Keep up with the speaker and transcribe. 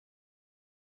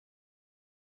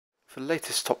For the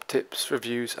latest top tips,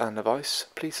 reviews and advice,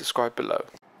 please subscribe below.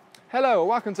 Hello,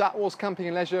 welcome to Attwoolls Camping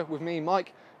and Leisure with me,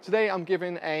 Mike. Today I'm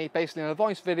giving basically an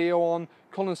advice video on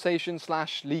condensation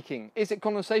 / leaking. Is it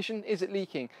condensation? Is it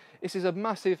leaking? This is a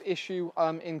massive issue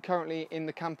currently in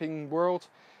the camping world,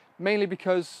 mainly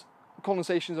because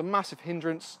condensation is a massive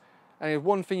hindrance, and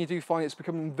one thing you do find it's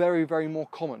becoming very more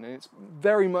common, and it's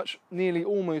very much nearly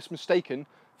almost mistaken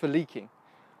for leaking.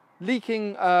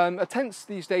 Leaking, tents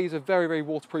these days are very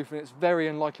waterproof, and it's very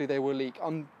unlikely they will leak.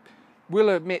 Will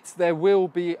admit there will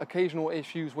be occasional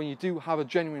issues when you do have a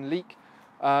genuine leak,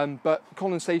 but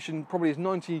condensation probably is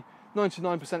 99%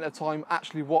 of the time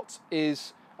actually what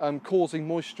is causing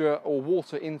moisture or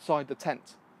water inside the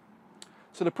tent.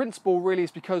 So the principle really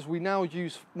is because we now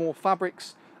use more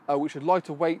fabrics which are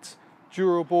lighter weight,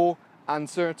 durable, and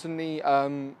certainly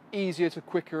easier to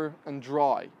quicker and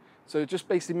dry. So it just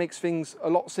basically makes things a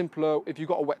lot simpler. If you've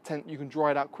got a wet tent, you can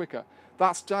dry it out quicker.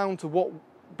 That's down to what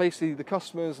basically the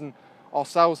customers and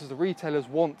ourselves as the retailers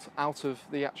want out of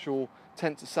the actual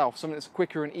tent itself, something that's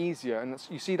quicker and easier, and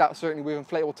you see that certainly with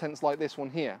inflatable tents like this one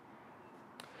here.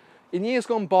 In years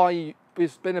gone by,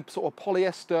 there's been a sort of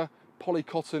polyester,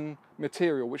 polycotton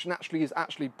material, which naturally is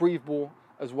actually breathable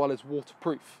as well as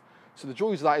waterproof. So the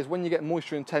joys of that is when you get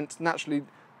moisture in tent, naturally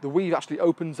the weave actually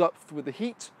opens up with the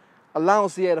heat,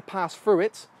 allows the air to pass through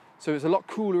it, so it's a lot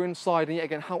cooler inside, and yet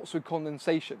again helps with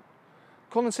condensation.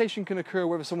 Condensation can occur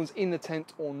whether someone's in the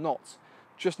tent or not,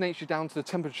 just naturally down to the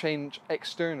temperature change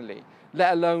externally,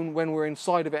 let alone when we're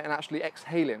inside of it and actually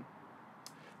exhaling.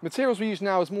 Materials we use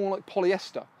now is more like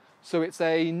polyester, so it's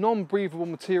a non-breathable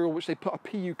material which they put a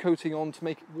PU coating on to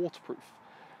make it waterproof.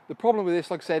 The problem with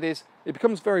this, like I said, is it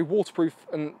becomes very waterproof,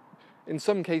 and in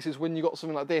some cases when you've got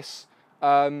something like this,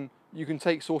 you can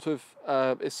take sort of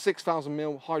a 6,000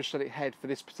 ml hydrostatic head for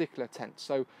this particular tent.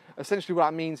 So essentially what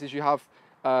that means is you have,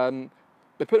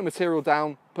 they put the material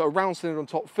down, put a round cylinder on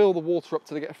top, fill the water up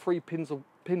till they get 3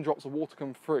 pin drops of water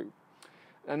come through.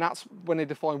 And that's when they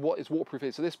define what is waterproof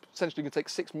is. So this essentially can take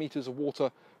 6 meters of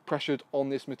water pressured on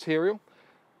this material.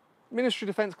 Ministry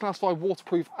of Defence classified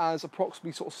waterproof as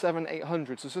approximately sort of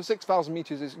 700-800. So 6,000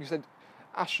 meters is, you said,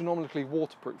 astronomically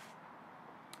waterproof.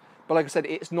 But like I said,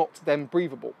 it's not then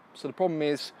breathable. So the problem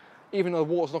is, even though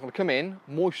the water's not going to come in,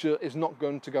 moisture is not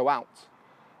going to go out.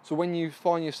 So when you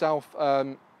find yourself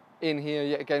in here,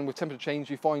 yet again, with temperature change,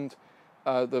 you find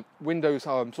the windows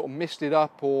are sort of misted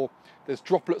up, or there's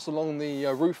droplets along the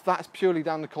roof. That's purely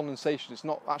down to condensation. It's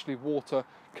not actually water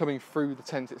coming through the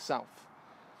tent itself.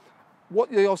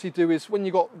 What they obviously do is, when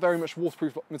you've got very much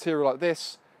waterproof material like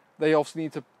this, they obviously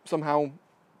need to somehow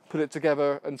put it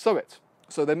together and sew it.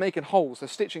 So they're making holes, they're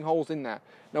stitching holes in there.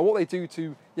 Now what they do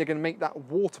to make that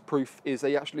waterproof is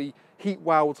they actually heat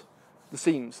weld the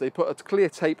seams. They put a clear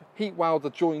tape, heat weld the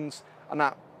joins, and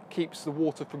that keeps the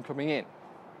water from coming in.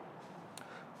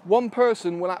 One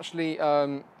person will actually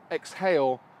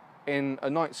exhale in a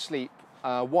night's sleep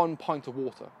 1 pint of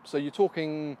water. So you're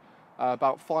talking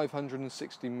about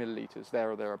 560 millilitres,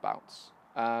 there or thereabouts.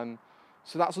 So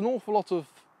that's an awful lot of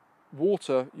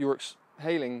water you're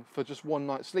exhaling for just 1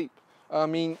 night's sleep. I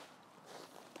mean,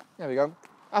 there we go.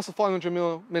 That's a 500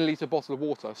 milliliter bottle of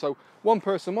water. So one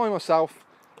person, myself,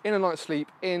 in a night's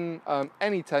sleep, in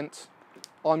any tent,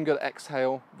 I'm going to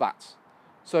exhale that.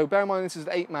 So bear in mind this is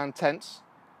an 8-man tent,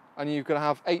 and you're going to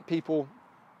have 8 people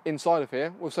inside of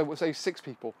here. So we'll say 6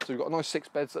 people. So you've got a nice 6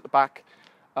 beds at the back.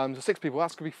 So 6 people,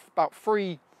 that's going to be about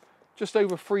just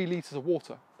over 3 litres of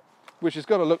water, which is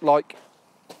going to look like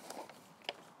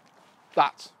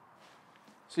that.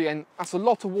 So again, that's a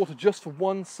lot of water just for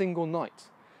 1 single night.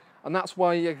 And that's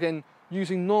why, again,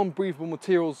 using non-breathable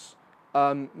materials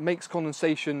makes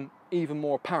condensation even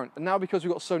more apparent. And now because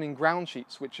we've got sewn in ground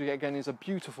sheets, which again is a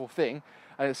beautiful thing,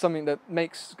 and it's something that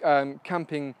makes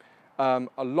camping a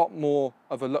lot more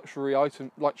of a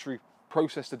luxury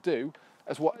process to do,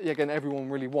 as what, again, everyone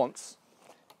really wants.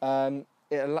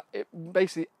 It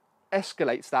basically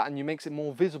escalates that, and you makes it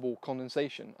more visible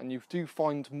condensation, and you do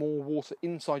find more water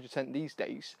inside your tent these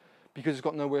days because it's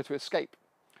got nowhere to escape.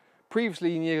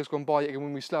 Previously, in years gone by,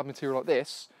 when we still had material like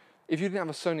this, if you didn't have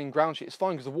a sewn in ground sheet, it's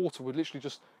fine because the water would literally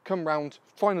just come round,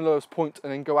 find the lowest point,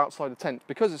 and then go outside the tent.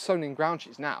 Because it's sewn in ground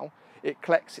sheets now, it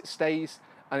collects, it stays,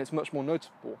 and it's much more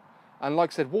noticeable. And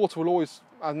like I said, water will always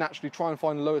naturally try and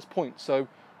find the lowest point. So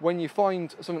when you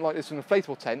find something like this in an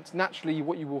inflatable tent, naturally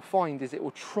what you will find is it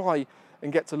will try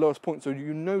and get to the lowest point, so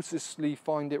you noticeably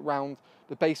find it round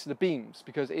the base of the beams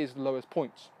because it is the lowest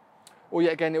point. Or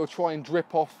yet again, it will try and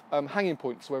drip off hanging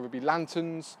points, whether it be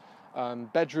lanterns,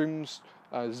 bedrooms,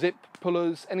 zip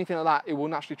pullers, anything like that. It will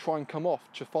naturally try and come off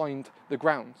to find the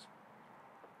ground.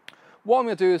 What I'm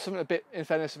going to do is something a bit, in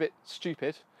fairness, a bit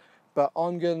stupid, but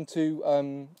I'm going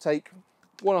to take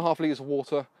 1.5 litres of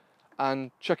water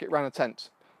and chuck it around a tent.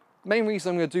 Main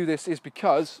reason I'm going to do this is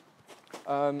because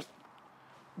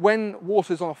when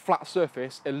water is on a flat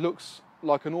surface, it looks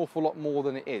like an awful lot more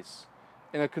than it is.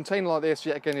 In a container like this,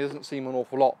 yet again, it doesn't seem an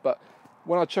awful lot, but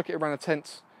when I chuck it around a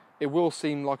tent, it will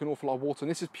seem like an awful lot of water.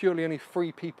 And this is purely only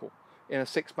 3 people in a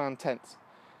 6-man tent.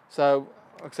 So,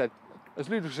 like I said, as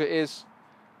ludicrous as it is,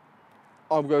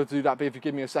 I'm going to do that, but if you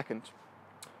give me a second.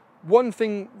 One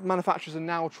thing manufacturers are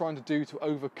now trying to do to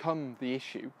overcome the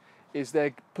issue is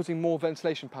they're putting more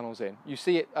ventilation panels in. You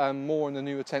see it more in the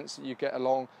newer tents that you get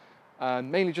along,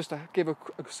 mainly just to give a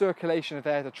circulation of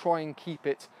air to try and keep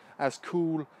it as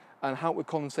cool and help with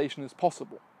condensation as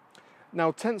possible.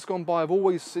 Now, tents gone by have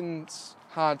always since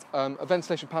had a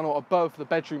ventilation panel above the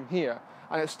bedroom here,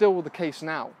 and it's still the case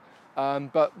now.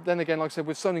 But then again, like I said,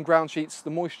 with sun and ground sheets,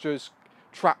 the moisture is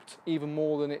trapped even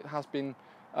more than it has been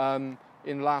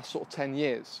in the last sort of 10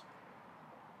 years.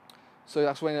 So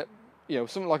that's when,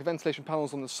 something like ventilation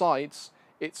panels on the sides,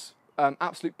 it's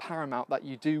absolute paramount that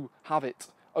you do have it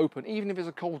open, even if it's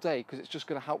a cold day, because it's just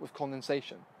going to help with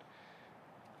condensation.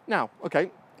 Now,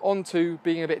 okay, on to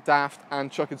being a bit daft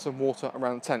and chucking some water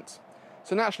around the tent.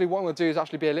 So naturally what I'm going to do is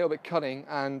actually be a little bit cunning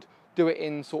and do it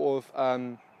in sort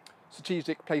of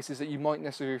strategic places that you might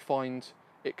necessarily find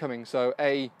it coming. So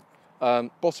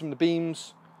bottom of the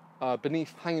beams,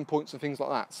 beneath hanging points and things like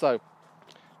that. So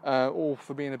all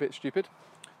for being a bit stupid.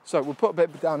 So we'll put a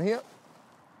bit down here.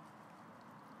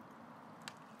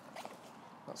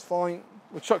 That's fine.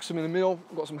 We'll chuck some in the middle.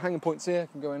 We've got some hanging points here,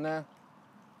 can go in there.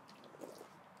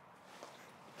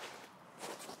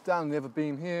 Down the other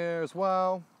beam here as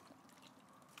well.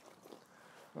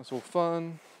 That's all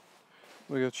fun.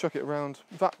 We're going to chuck it around.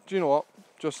 In fact, do you know what?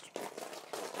 Just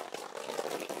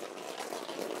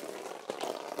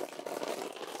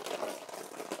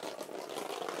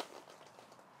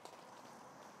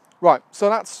right, so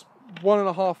that's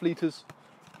 1.5 litres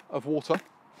of water.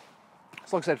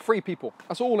 So like I said, 3 people.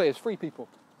 That's all it is, 3 people.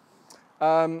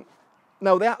 Now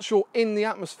the actual, in the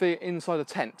atmosphere inside a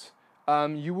tent,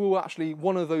 you will actually,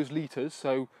 one of those litres,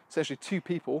 so essentially 2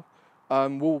 people,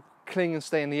 will cling and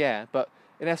stay in the air. But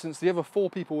in essence, the other 4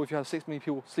 people, if you have 6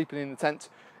 people sleeping in the tent,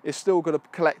 is still going to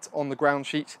collect on the ground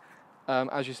sheet,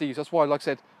 as you see. So that's why, like I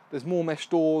said, there's more mesh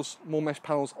doors, more mesh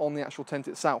panels on the actual tent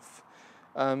itself.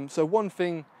 So one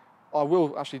thing I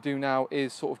will actually do now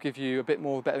is sort of give you a bit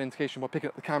more of a better indication by picking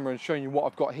up the camera and showing you what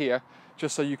I've got here,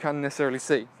 just so you can necessarily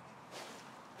see.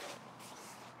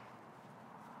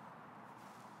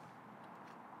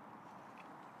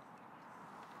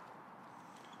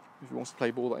 If you want to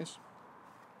play ball, that is.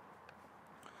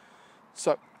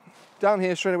 So down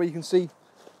here straight away you can see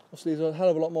obviously there's a hell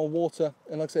of a lot more water,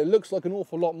 and like I said, it looks like an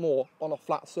awful lot more on a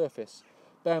flat surface.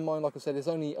 Bear in mind, like I said, there's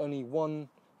only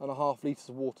 1.5 litres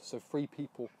of water, so 3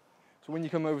 people. So when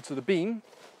you come over to the beam,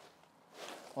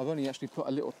 I've only actually put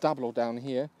a little dabble down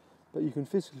here, but you can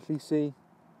physically see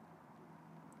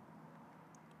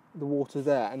the water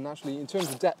there. And actually, in terms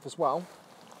of depth as well,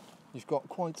 you've got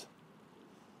quite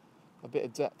a bit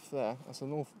of depth there. That's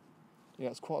an awful,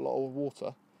 it's quite a lot of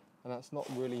water, and that's not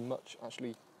really much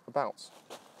actually about.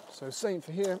 So same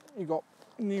for here, you've got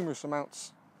numerous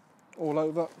amounts all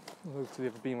over. I'll go to the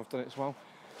other beam, I've done it as well.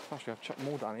 Actually, I've chucked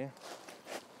more down here.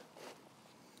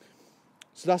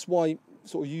 So that's why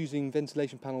sort of using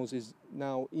ventilation panels is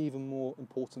now even more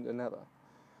important than ever.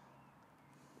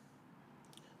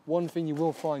 One thing you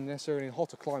will find necessarily in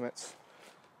hotter climates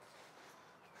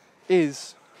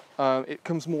is it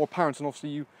comes more apparent, and obviously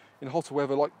you, in hotter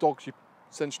weather like dogs, you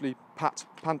essentially pant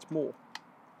more.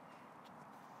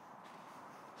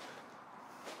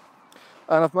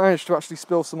 And I've managed to actually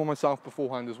spill some on myself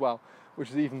beforehand as well, which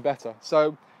is even better.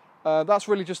 So that's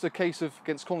really just a case of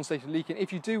against condensation leaking.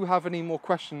 If you do have any more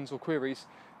questions or queries,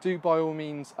 do by all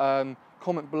means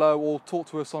comment below or talk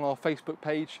to us on our Facebook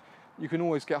page. You can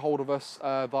always get hold of us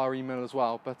via email as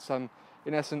well. But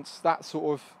in essence, that's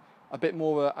sort of a bit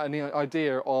more of an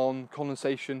idea on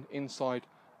condensation inside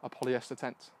a polyester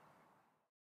tent.